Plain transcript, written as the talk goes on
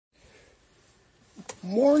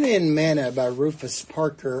Morning Manna by Rufus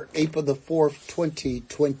Parker, April the 4th,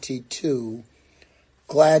 2022.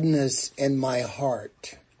 Gladness in my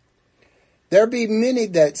heart. There be many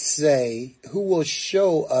that say, who will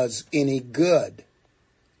show us any good?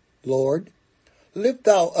 Lord, lift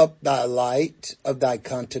thou up thy light of thy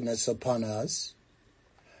countenance upon us.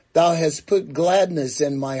 Thou hast put gladness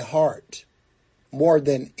in my heart, more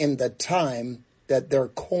than in the time that their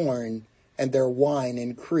corn and their wine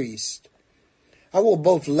increased. I will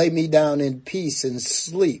both lay me down in peace and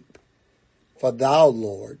sleep, for thou,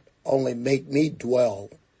 Lord, only make me dwell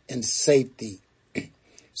in safety.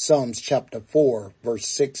 Psalms chapter 4, verse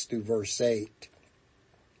 6 through verse 8.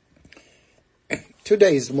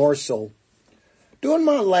 Today's morsel. During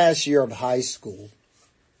my last year of high school,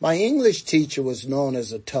 my English teacher was known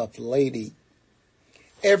as a tough lady.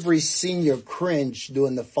 Every senior cringed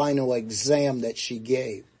during the final exam that she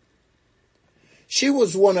gave. She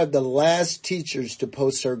was one of the last teachers to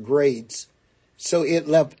post her grades, so it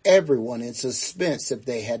left everyone in suspense if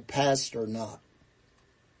they had passed or not.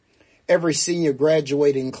 Every senior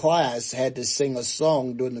graduating class had to sing a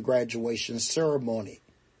song during the graduation ceremony.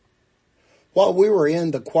 While we were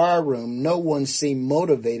in the choir room, no one seemed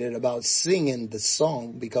motivated about singing the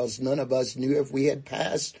song because none of us knew if we had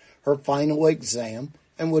passed her final exam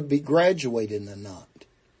and would be graduating or not.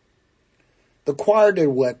 The choir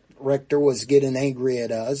director was getting angry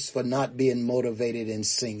at us for not being motivated in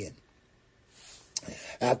singing.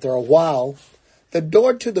 After a while, the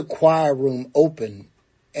door to the choir room opened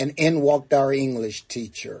and in walked our English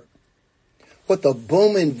teacher. With a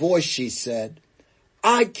booming voice, she said,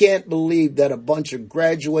 "I can't believe that a bunch of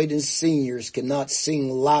graduating seniors cannot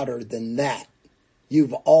sing louder than that.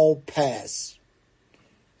 You've all passed."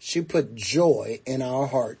 She put joy in our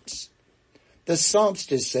hearts. The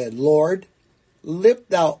psalmist said, "Lord, lift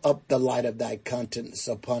thou up the light of thy countenance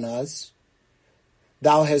upon us.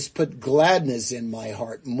 Thou hast put gladness in my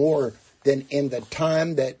heart more than in the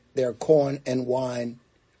time that their corn and wine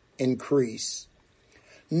increase."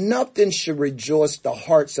 Nothing should rejoice the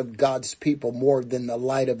hearts of God's people more than the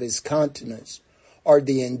light of his countenance or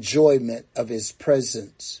the enjoyment of his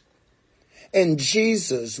presence. In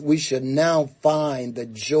Jesus, we should now find the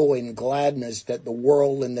joy and gladness that the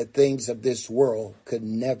world and the things of this world could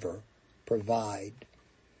never provide.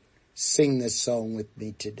 Sing this song with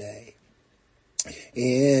me today.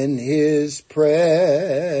 In his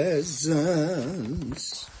presence,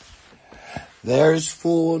 there's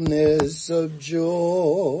fullness of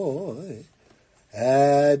joy.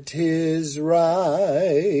 At his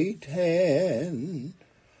right hand,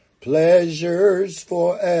 pleasures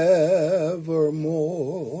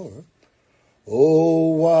forevermore. Oh,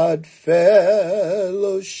 what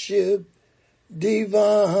fellowship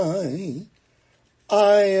divine.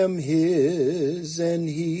 I am his and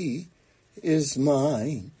he is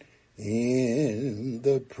mine. In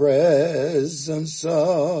the presence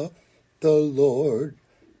of the Lord,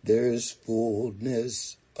 there's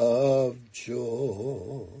fullness of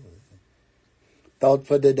joy. Thought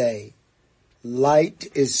for the day. Light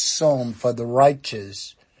is sown for the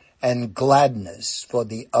righteous and gladness for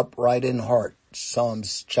the upright in heart.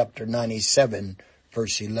 Psalms chapter 97,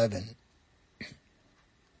 verse 11.